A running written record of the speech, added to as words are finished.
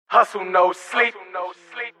Hustle no sleep.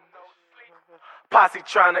 Posse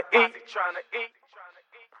tryna eat.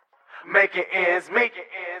 Making ends meet.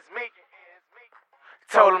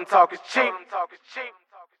 Told them talk is cheap.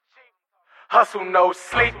 Hustle no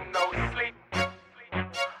sleep.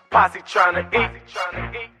 Posse tryna eat.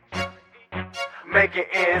 Making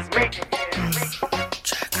ends meet.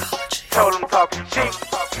 Told them talk is cheap.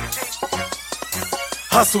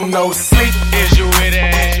 Hustle no sleep. Is you with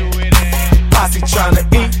it? Posse tryna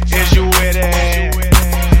eat. Is you with it?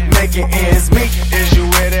 Making ends meet. Is you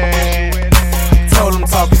with it? Told them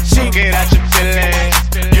talk is cheap. Get out your feelings.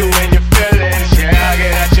 You and your feelings. Yeah, I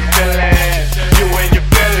get out your feelings. You and your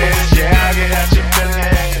feelings. Yeah, I get out your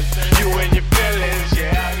feelings. You and your feelings.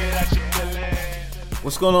 Yeah, I get out your feelings.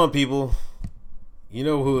 What's going on, people? You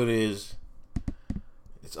know who it is.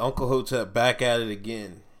 It's Uncle Hotep back at it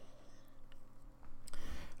again.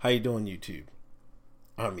 How you doing, YouTube?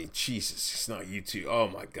 I mean, Jesus, it's not YouTube. Oh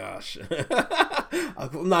my gosh.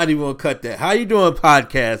 I'm not even gonna cut that. How you doing,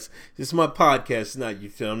 podcast? This is my podcast, it's not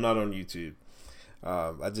YouTube. I'm not on YouTube.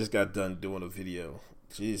 I just got done doing a video.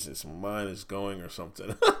 Jesus, my mind is going or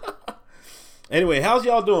something. Anyway, how's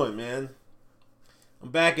y'all doing, man?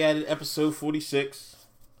 I'm back at it, episode 46.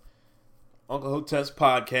 Uncle Hotep's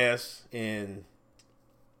podcast, and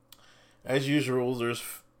as usual, there's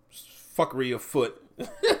fuckery afoot.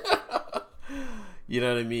 You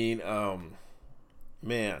know what I mean?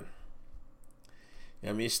 Man.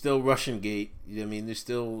 I mean, it's still Russian gate. I mean, there's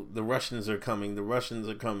still, the Russians are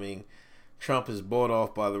coming. Trump is bought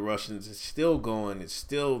off by the Russians. It's still going. It's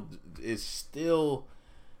still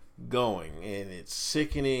going, and it's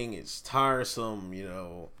sickening. It's tiresome.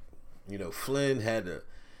 You know, Flynn had to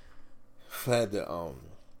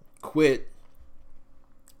quit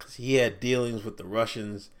because he had dealings with the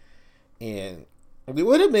Russians. And I mean,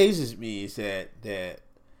 what amazes me is that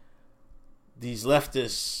these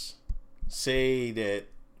leftists say that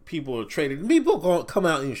people are traitors. People come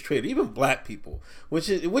out and use traitor, even black people,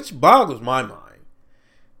 which boggles my mind.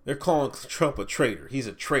 They're calling Trump a traitor. He's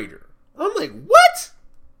a traitor. I'm like, what?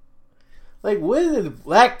 Like, when did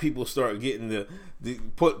black people start getting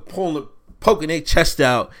poking their chest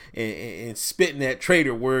out and spitting that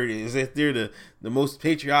traitor word as if they're the most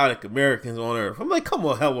patriotic Americans on earth? I'm like, come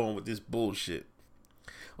on, hell on with this bullshit.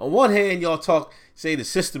 On one hand, y'all say the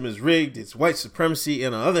system is rigged, it's white supremacy,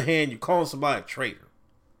 and on the other hand, you're calling somebody a traitor.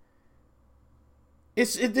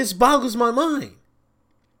 This boggles my mind.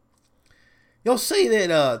 Y'all say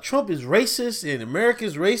that Trump is racist and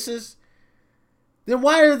America's racist. Then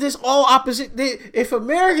why are this all opposite? If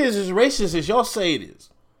America is as racist as y'all say it is,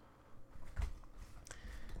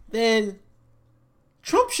 then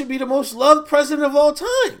Trump should be the most loved president of all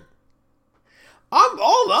time.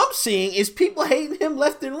 All I'm seeing is people hating him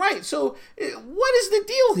left and right. So what is the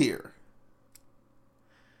deal here?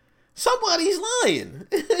 Somebody's lying.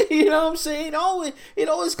 You know what I'm saying? It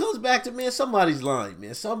always comes back to, man, somebody's lying,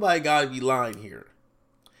 man. Somebody got to be lying here.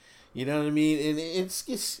 You know what I mean? And it's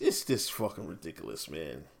just fucking ridiculous,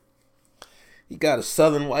 man. He got a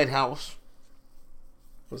Southern White House.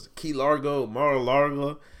 Was it Key Largo,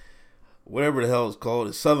 Mar-a-Lago? Whatever the hell it's called,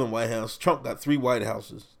 the Southern White House. Trump got 3 White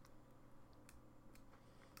Houses.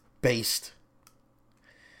 Based.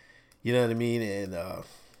 You know what I mean? And,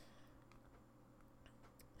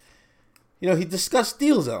 he discussed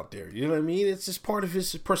deals out there. You know what I mean? It's just part of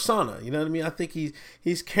his persona. You know what I mean? I think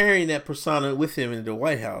he's carrying that persona with him into the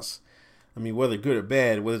White House. I mean, whether good or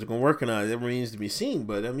bad, whether it's going to work or not, that remains to be seen.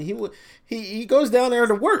 But, I mean, he goes down there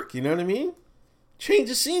to work. You know what I mean? Change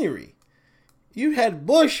the scenery. You had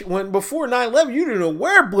Bush before 9/11, you didn't know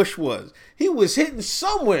where Bush was. He was hitting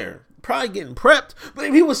somewhere, probably getting prepped, but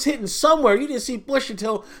if he was hitting somewhere, you didn't see Bush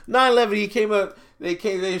until 9/11. He came up,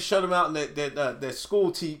 they shut him out in that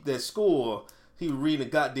school. He was reading a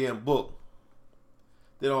goddamn book.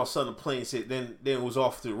 Then all of a sudden the planes hit. Then it was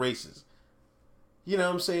off to the races. You know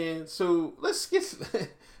what I'm saying? So let's get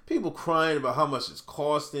people crying about how much it's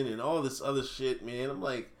costing and all this other shit, man. I'm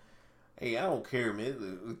like, hey, I don't care,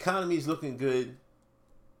 man. The economy's looking good.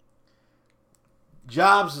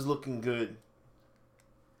 Jobs is looking good.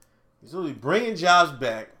 He's only bringing jobs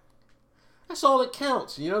back. That's all that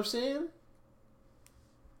counts. You know what I'm saying?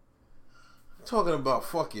 I'm talking about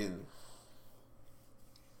fucking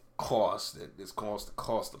cost that's going to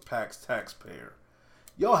cost the taxpayer.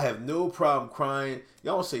 Y'all have no problem crying.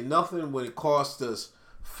 Y'all don't say nothing when it costs us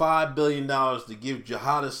 $5 billion to give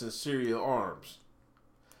jihadists in Syria arms.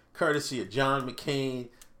 Courtesy of John McCain,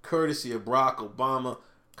 courtesy of Barack Obama,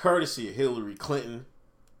 courtesy of Hillary Clinton.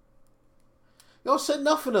 Y'all said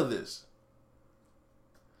nothing of this.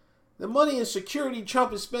 The money and security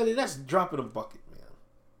Trump is spending, that's a drop in the bucket, man.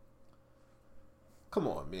 Come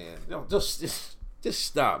on, man. No, just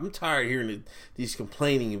stop. I'm tired of hearing these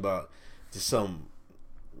complaining about just some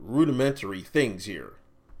rudimentary things here.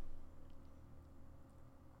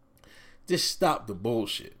 Just stop the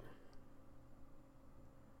bullshit.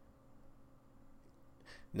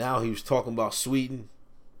 Now he was talking about Sweden.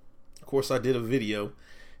 Of course, I did a video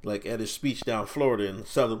like at his speech down Florida in the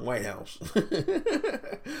Southern White House.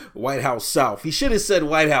 White House South. He should have said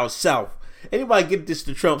White House South. Anybody get this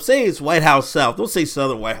to Trump, say it's White House South. Don't say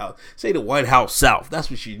Southern White House. Say the White House South. That's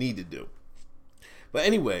what you need to do. But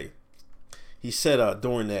anyway, he said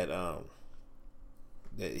during that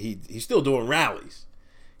he's still doing rallies.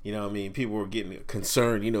 You know what I mean? People were getting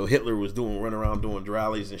concerned. You know, Hitler was running around doing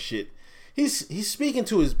rallies and shit. He's speaking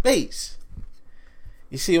to his base.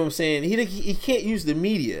 You see what I'm saying? He can't use the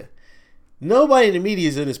media. Nobody in the media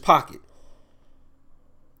is in his pocket.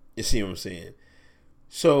 You see what I'm saying?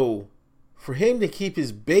 So for him to keep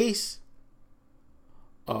his base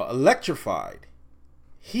electrified,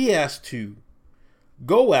 he has to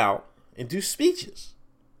go out and do speeches.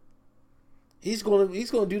 He's gonna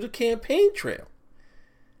do the campaign trail,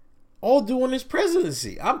 all during his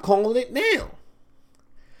presidency. I'm calling it now.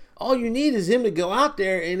 All you need is him to go out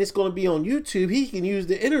there, and it's going to be on YouTube. He can use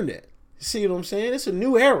the internet. See what I'm saying? It's a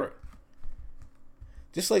new era.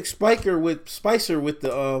 Just like Spicer with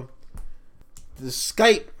the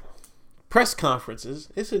Skype press conferences.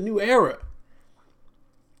 It's a new era.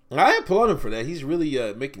 And I applaud him for that. He's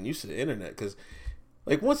really making use of the internet, because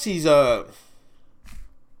like once he's because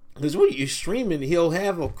when you're streaming, he'll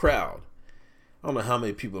have a crowd. I don't know how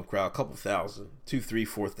many people in a crowd, a couple thousand, 2,000,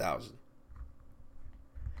 3,000, 4,000.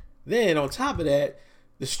 Then on top of that,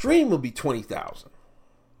 the stream will be 20,000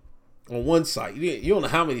 on one site. You don't know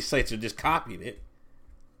how many sites are just copying it.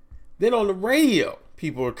 Then on the radio,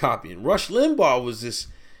 people are copying. Rush Limbaugh was this.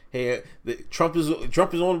 Hey, Trump is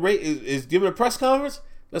on is giving a press conference.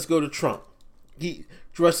 Let's go to Trump.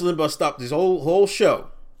 Rush Limbaugh stopped his whole show.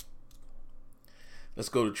 Let's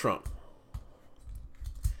go to Trump.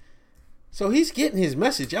 So he's getting his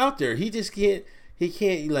message out there. He just can't. He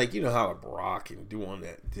can't, like, you know how Barack and doing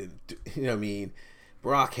that. You know what I mean?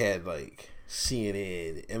 Barack had like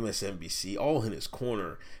CNN, MSNBC all in his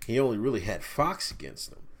corner. He only really had Fox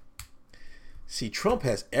against him. See, Trump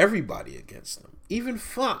has everybody against him, even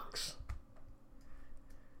Fox.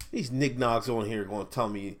 These knickknacks on here going to tell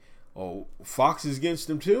me, oh, Fox is against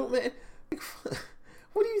him too? Man,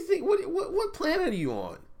 what do you think? What planet are you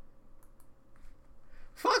on?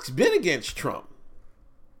 Fox been against Trump.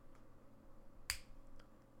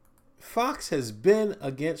 Fox has been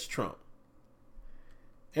against Trump.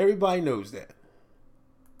 Everybody knows that.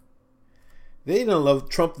 They don't love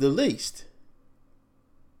Trump the least.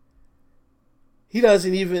 He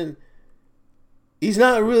doesn't even. He's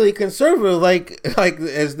not really conservative like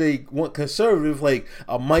as they want conservative, like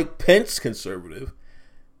a Mike Pence conservative.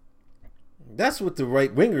 That's what the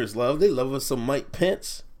right wingers love. They love us some Mike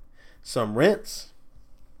Pence, some Rents.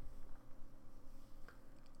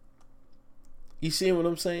 You see what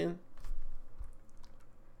I'm saying?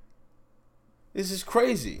 This is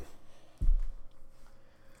crazy.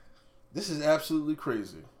 This is absolutely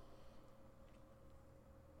crazy.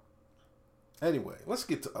 Anyway, let's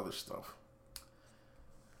get to other stuff.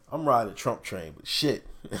 I'm riding a Trump train, but shit.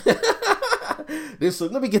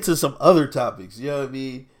 Let me get to some other topics. You know what I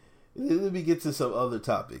mean? Let me get to some other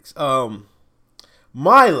topics.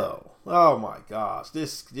 Milo. Oh my gosh.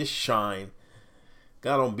 This shine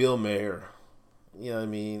got on Bill Maher. You know what I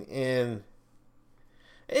mean? And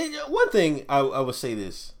one thing I would say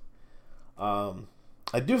this.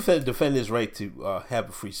 I do defend his right to have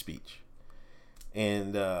a free speech.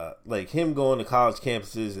 And like him going to college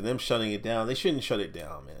campuses and them shutting it down, they shouldn't shut it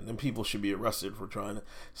down, man. Them people should be arrested for trying to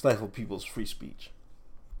stifle people's free speech.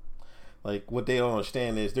 Like what they don't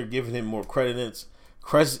understand is they're giving him more creditants,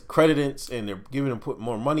 and they're giving him put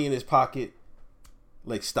more money in his pocket.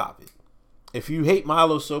 Like, stop it. If you hate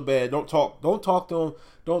Milo so bad, don't talk to him,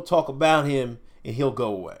 don't talk about him, and he'll go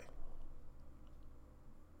away.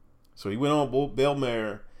 So he went on Bill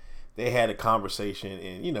Maher. They had a conversation,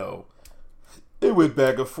 and you know, it went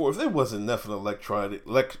back and forth. It wasn't nothing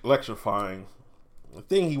electrifying. The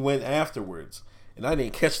thing he went afterwards, and I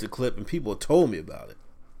didn't catch the clip, and people told me about it.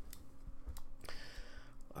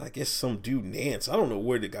 I guess some dude, Nance, I don't know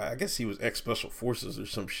where the guy, I guess he was ex-Special Forces or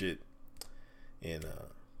some shit. And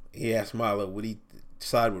he asked Milo, would he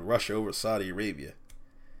side with Russia over Saudi Arabia?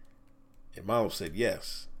 And Milo said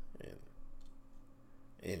yes.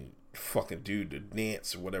 And fucking dude, the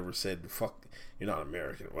Nance or whatever said, fuck, you're not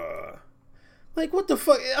American. Like, what the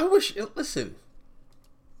fuck? I wish, listen.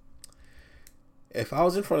 If I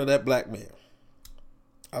was in front of that black man,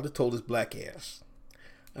 I'd have told his black ass,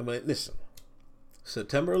 I mean, listen.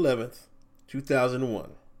 September 11th,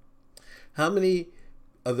 2001. How many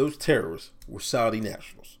of those terrorists were Saudi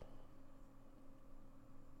nationals?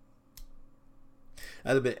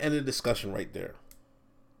 That'd have been end of discussion right there.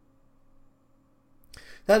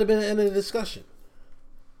 That'd have been the end of the discussion.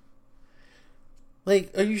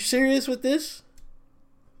 Like, are you serious with this?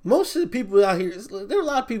 Most of the people out here, there are a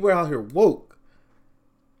lot of people out here woke.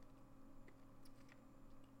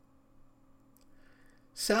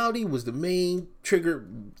 Saudi was the main trigger,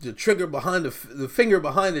 the trigger behind the finger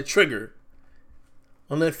behind the trigger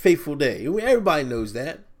on that fateful day. Everybody knows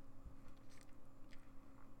that.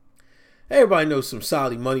 Everybody knows some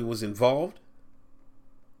Saudi money was involved.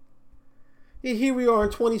 And here we are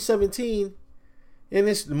in 2017, and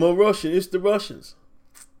it's more Russian. It's the Russians.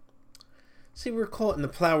 See, we're caught in the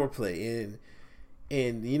power play, and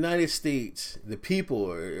in the United States, the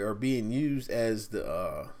people are being used as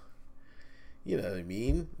the, you know what I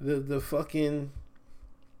mean, the fucking,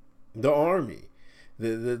 the army,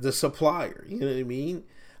 the supplier. You know what I mean?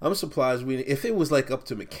 I'm surprised if it was like up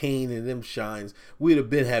to McCain and them shines, we'd have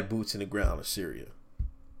been had boots in the ground in Syria.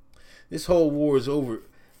 This whole war is over.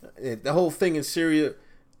 The whole thing in Syria,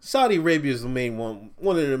 Saudi Arabia is the main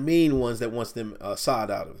one of the main ones that wants them Assad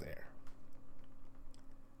out of there.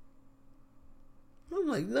 I'm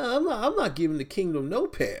like, no, I'm not giving the kingdom no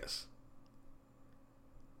pass.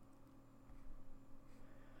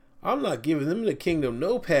 I'm not giving them the kingdom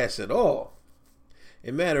no pass at all. As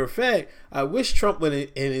a matter of fact, I wish Trump went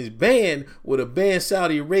in his ban would have banned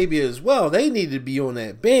Saudi Arabia as well. They need to be on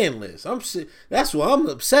that ban list. That's what I'm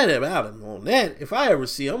upset about him on that. If I ever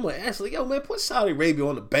see him, I'm gonna ask, like, yo man, put Saudi Arabia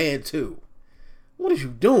on the ban too. What are you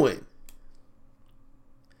doing?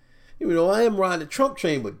 You know, I am riding the Trump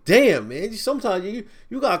train, but damn, man, sometimes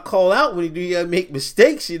you gotta call out when you gotta make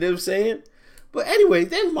mistakes. You know what I'm saying? But anyway,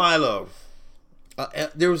 then Milo,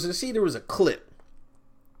 there was a clip.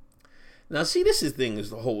 Now, see, this thing is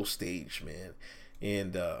the whole stage, man.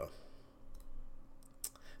 And there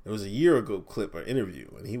was a year ago clip or interview,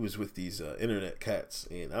 and he was with these internet cats,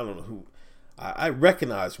 and I don't know who. I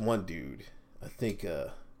recognized one dude. I think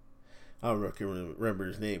I don't remember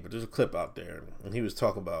his name, but there's a clip out there, and he was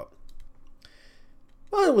talking about.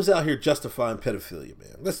 Well, it was out here justifying pedophilia,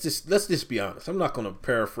 man. Let's just be honest. I'm not going to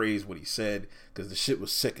paraphrase what he said because the shit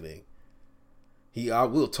was sickening. I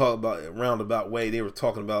will talk about a roundabout way. They were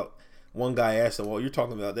talking about. One guy asked him, well, you're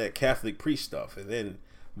talking about that Catholic priest stuff. And then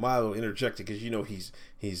Milo interjected because, you know, he's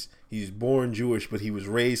born Jewish, but he was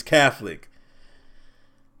raised Catholic.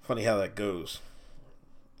 Funny how that goes.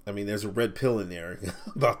 I mean, there's a red pill in there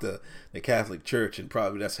about the Catholic Church, and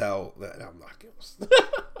probably that's how I'm not going.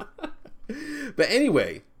 But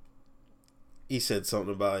anyway, he said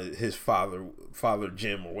something about his father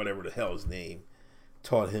Jim, or whatever the hell his name,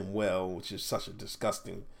 taught him well, which is such a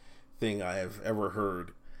disgusting thing I have ever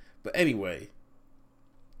heard. But anyway,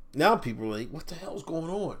 now people are like, what the hell's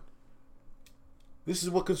going on? This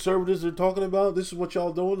is what conservatives are talking about? This is what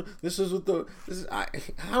y'all doing? I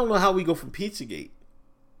don't know how we go from Pizzagate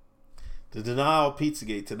to denial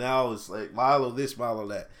Pizzagate to now it's like Milo this, Milo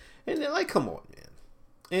that. And they're like, come on, man.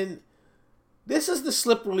 And this is the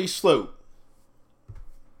slippery slope.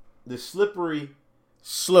 The slippery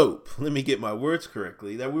slope. Let me get my words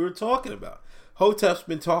correctly that we were talking about. Hotep's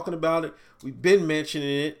been talking about it. We've been mentioning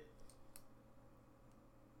it.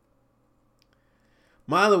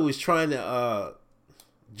 Milo was trying to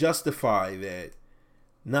justify that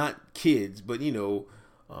not kids, but, you know,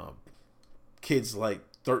 kids like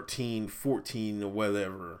 13, 14 or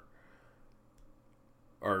whatever,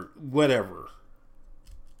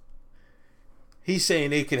 He's saying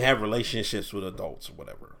they can have relationships with adults or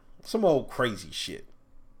whatever. Some old crazy shit.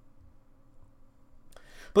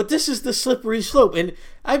 But this is the slippery slope. And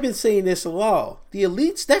I've been saying this a while. The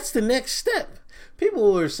elites, that's the next step.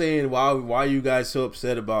 People are saying, why are you guys so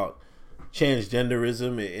upset about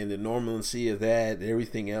transgenderism and the normalcy of that and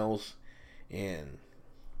everything else? And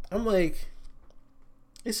I'm like,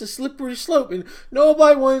 it's a slippery slope. And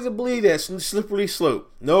nobody wanted to believe that. Slippery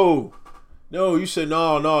slope. No, you said,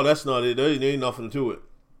 no, that's not it. There ain't nothing to it.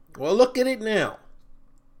 Well, look at it now.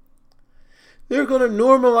 They're going to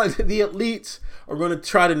normalize, the elites are going to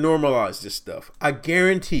try to normalize this stuff. I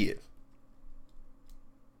guarantee it.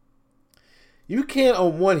 You can't,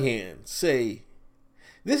 on one hand, say,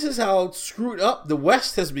 this is how screwed up the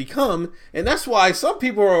West has become, and that's why some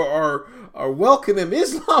people are welcoming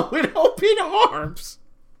Islam with open arms.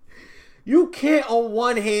 You can't, on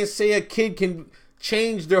one hand, say a kid can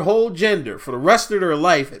change their whole gender for the rest of their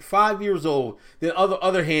life at 5 years old. Then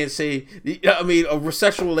other hand, say, a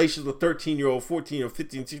sexual relations with a 13-year-old, 14 or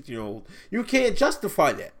 15, 16-year-old. You can't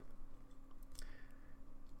justify that.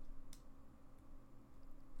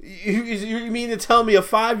 You mean to tell me a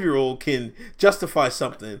 5-year-old can justify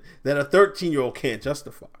something that a 13-year-old can't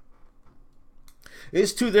justify?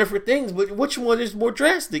 It's two different things, but which one is more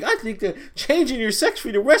drastic? I think that changing your sex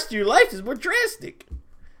for the rest of your life is more drastic.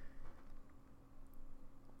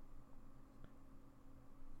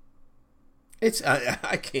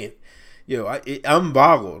 I can't. I'm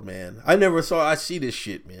boggled, man. I see this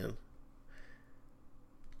shit, man.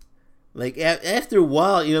 Like, after a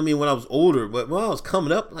while, when I was older, but when I was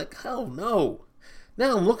coming up, like, hell no.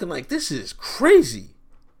 Now I'm looking like, this is crazy.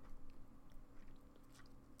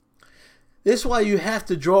 This is why you have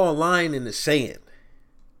to draw a line in the sand.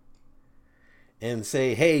 And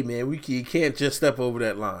say, hey, man, you can't just step over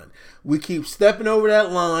that line. We keep stepping over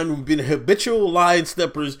that line. We've been habitual line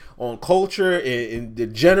steppers on culture and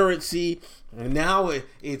degeneracy. And now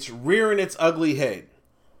it's rearing its ugly head.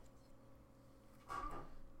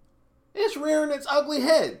 It's rearing its ugly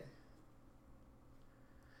head.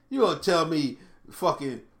 You gonna tell me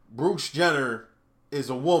fucking Bruce Jenner is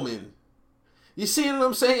a woman? You see what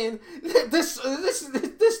I'm saying? This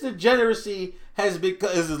degeneracy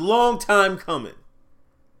is a long time coming.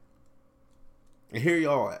 And here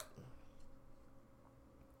y'all at.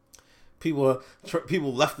 People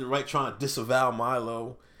left and right trying to disavow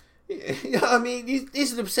Milo. I mean,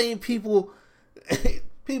 these are the same people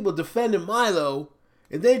defending Milo,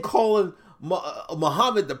 and then calling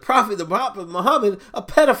Muhammad, the prophet Muhammad, a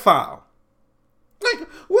pedophile. Like,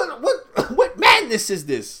 what madness is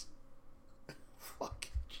this?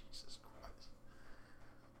 Fucking Jesus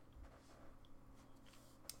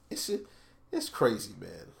Christ. It's crazy,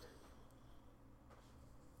 man.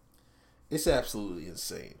 It's absolutely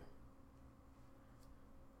insane.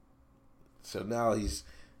 So now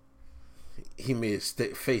he made a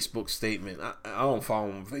Facebook statement. I don't follow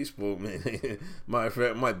him on Facebook, man. My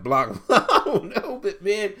friend might block him. I don't know, but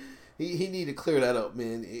man, he need to clear that up,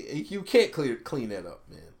 man. You can't clean that up,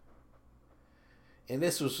 man. And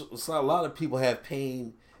this was a lot of people have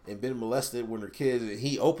pain and been molested when they're kids, and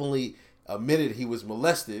he openly admitted he was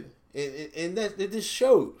molested, and that this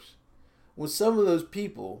shows when some of those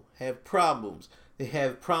people have problems. They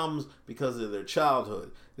have problems because of their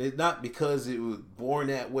childhood. They're not because it was born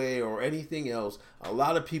that way or anything else. A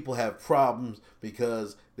lot of people have problems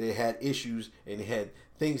because they had issues and they had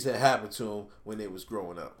things that happened to them when they was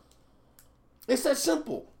growing up. It's that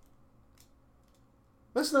simple.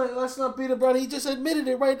 Let's not beat about it. He just admitted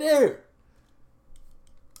it right there.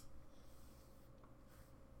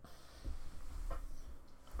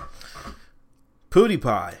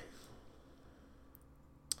 PewDiePie.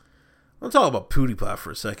 I'm talking about PewDiePie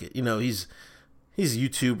for a second. He's a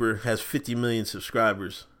YouTuber, has 50 million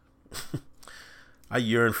subscribers. I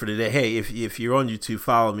yearn for the day. Hey, if you're on YouTube,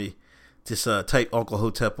 follow me. Just type Uncle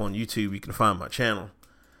Hotep on YouTube. You can find my channel.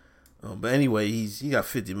 But anyway, he got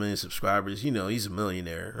 50 million subscribers. He's a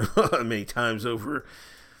millionaire many times over.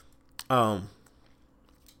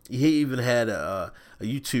 He even had a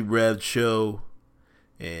YouTube Red show,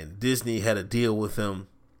 and Disney had a deal with him.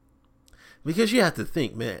 Because you have to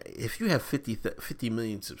think, man, if you have 50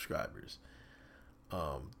 million subscribers,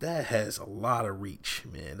 that has a lot of reach,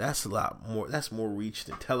 man. That's a lot more. That's more reach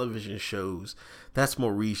than television shows. That's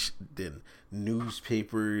more reach than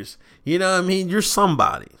newspapers. You know what I mean? You're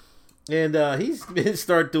somebody. And he's been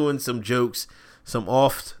start doing some jokes, some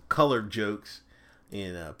off-colored jokes.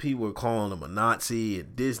 And people were calling him a Nazi,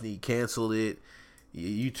 and Disney canceled it.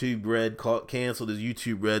 YouTube Red canceled his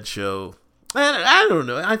YouTube Red show. I don't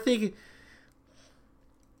know. I think...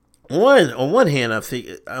 On one hand, I think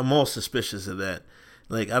I'm all suspicious of that.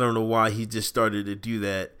 Like, I don't know why he just started to do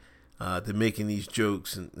that, to making these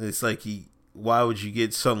jokes, and it's like why would you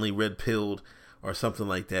get suddenly red pilled or something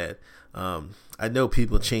like that? I know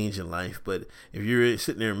people change in life, but if you're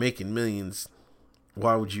sitting there making millions,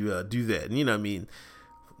 why would you do that? And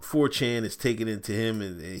 4chan is taking it to him,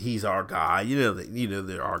 and he's our guy.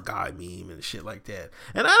 They're our guy meme and shit like that.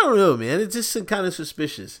 And I don't know, man. It's just kind of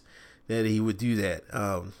suspicious that he would do that.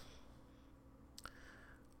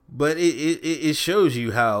 But it shows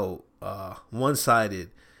you how one-sided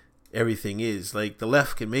everything is. Like, the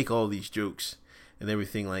left can make all these jokes and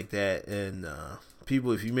everything like that, and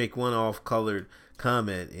people, if you make one off-colored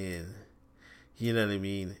comment, and you know what I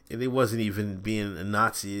mean, and it wasn't even being a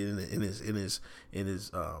Nazi in his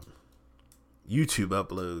YouTube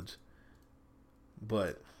uploads,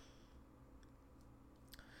 but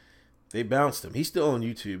they bounced him. He's still on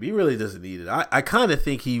YouTube. He really doesn't need it. I kind of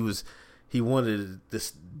think he wanted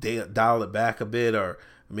this dial it back a bit, or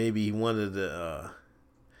maybe he wanted to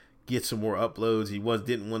get some more uploads. He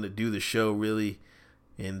didn't want to do the show really,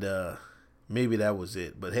 and maybe that was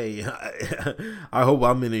it. But hey, I hope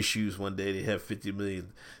I'm in his shoes one day to have 50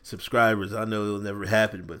 million subscribers. I know it'll never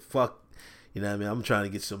happen, but fuck, you know what I mean? I'm trying to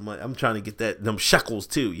get some money. I'm trying to get them shekels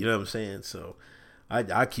too. You know what I'm saying? So I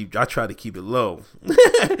try to keep it low.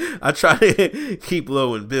 I try to keep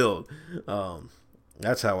low and build.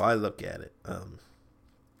 That's how I look at it.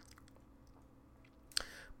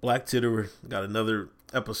 Black Twitter got another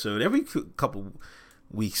episode every couple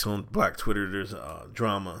weeks on Black Twitter. There's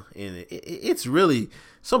drama, and it's really,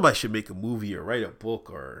 somebody should make a movie or write a book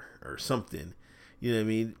or something. You know what I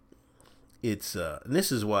mean? It's and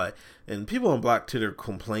this is why, and people on Black Twitter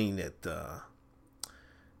complain that the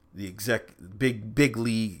big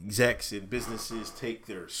league execs and businesses take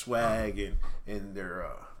their swag and their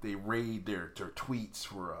they raid their tweets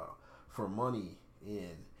for money,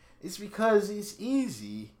 and it's because it's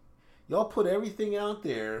easy. Y'all put everything out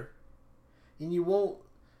there, and you won't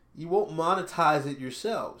monetize it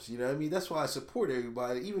yourselves. You know what I mean? That's why I support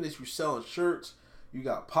everybody. Even if you're selling shirts, you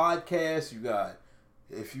got podcasts,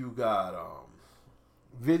 if you got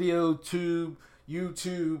video tube,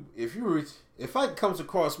 YouTube. If I comes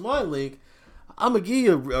across my link, I'm gonna give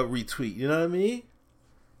you a retweet. You know what I mean?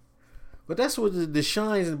 But that's what the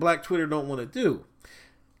shines in Black Twitter don't want to do.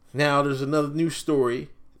 Now there's another news story.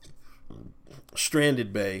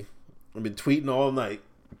 Stranded Bay. I've been tweeting all night.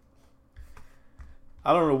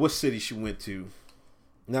 I don't know what city she went to.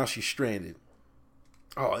 Now she's stranded.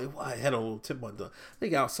 Oh, I had a little tip on the. I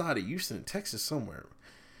think outside of Houston, Texas, somewhere.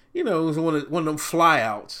 You know, it was one of them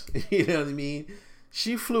flyouts. You know what I mean?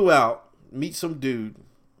 She flew out, meet some dude.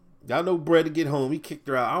 Got no bread to get home. He kicked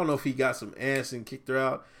her out. I don't know if he got some ass and kicked her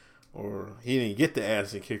out, or he didn't get the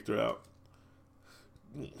ass and kicked her out.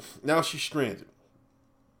 Now she's stranded.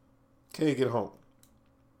 Can't get home.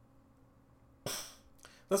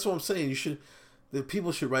 That's what I'm saying. The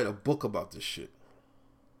people should write a book about this shit.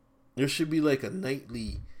 There should be like a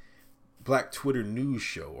nightly Black Twitter news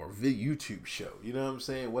show or YouTube show. You know what I'm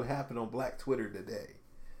saying? What happened on Black Twitter today?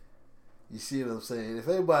 You see what I'm saying? If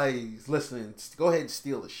anybody's listening, go ahead and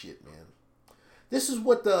steal the shit, man. This is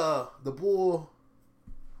what the bull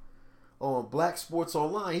on Black Sports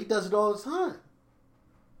Online, he does it all the time.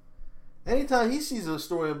 Anytime he sees a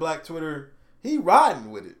story on Black Twitter, he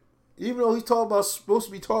riding with it. Even though he's supposed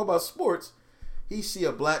to be talking about sports, he see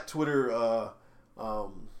a Black Twitter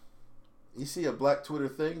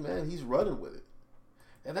thing, man, he's running with it.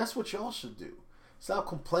 And that's what y'all should do. Stop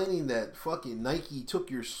complaining that fucking Nike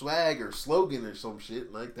took your swag or slogan or some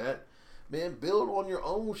shit like that. Man, build on your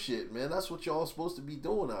own shit, man. That's what y'all supposed to be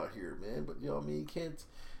doing out here, man. But, you know what I mean? You can't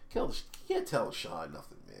tell the Shine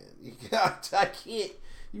nothing, man.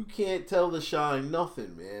 You can't tell the Shine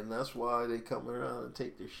nothing, man. That's why they come around and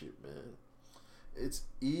take their shit, man. It's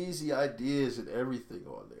easy ideas and everything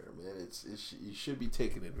on there, man. You should be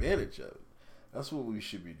taking advantage of it. That's what we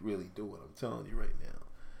should be really doing. I'm telling you right now.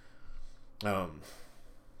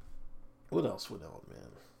 What else went on,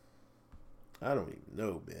 man? I don't even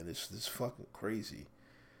know, man. It's fucking crazy.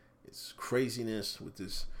 It's craziness with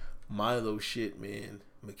this Milo shit, man.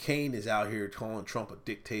 McCain is out here calling Trump a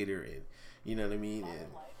dictator, and you know what I mean? And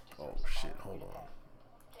oh shit, hold on.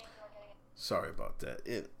 Sorry about that.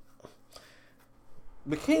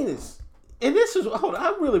 McCain is, and this is, hold on,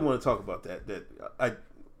 I really want to talk about that.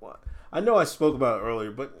 I know I spoke about it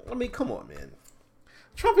earlier, but I mean, come on, man.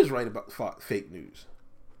 Trump is right about fake news.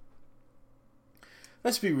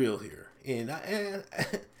 Let's be real here. And I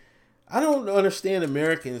don't understand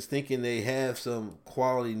Americans thinking they have some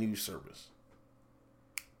quality news service.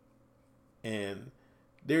 And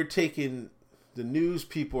they're taking, the news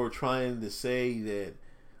people are trying to say that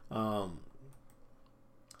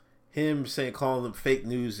calling them fake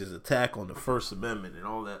news is attack on the First Amendment and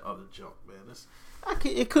all that other junk, man.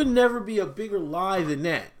 It could never be a bigger lie than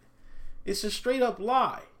that. It's a straight up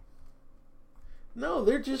lie. No,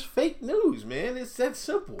 they're just fake news, man. It's that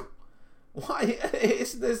simple. Why?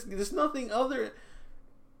 There's nothing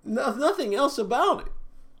else about it.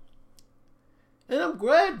 And I'm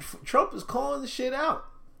glad Trump is calling the shit out.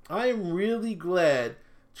 I am really glad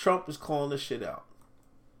Trump is calling the shit out.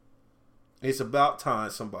 It's about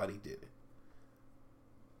time somebody did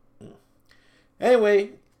it.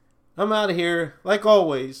 Anyway, I'm out of here. Like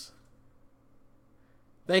always,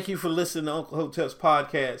 thank you for listening to Uncle Hotep's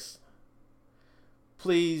podcast.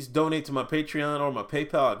 Please donate to my Patreon or my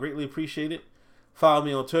PayPal. I greatly appreciate it. Follow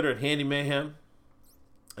me on Twitter at Handy Mayhem.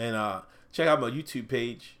 And check out my YouTube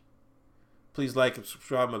page. Please like and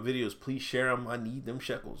subscribe to my videos. Please share them. I need them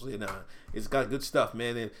shekels. And it's got good stuff,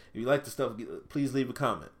 man. And if you like the stuff, please leave a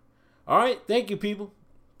comment. All right. Thank you, people.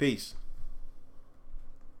 Peace.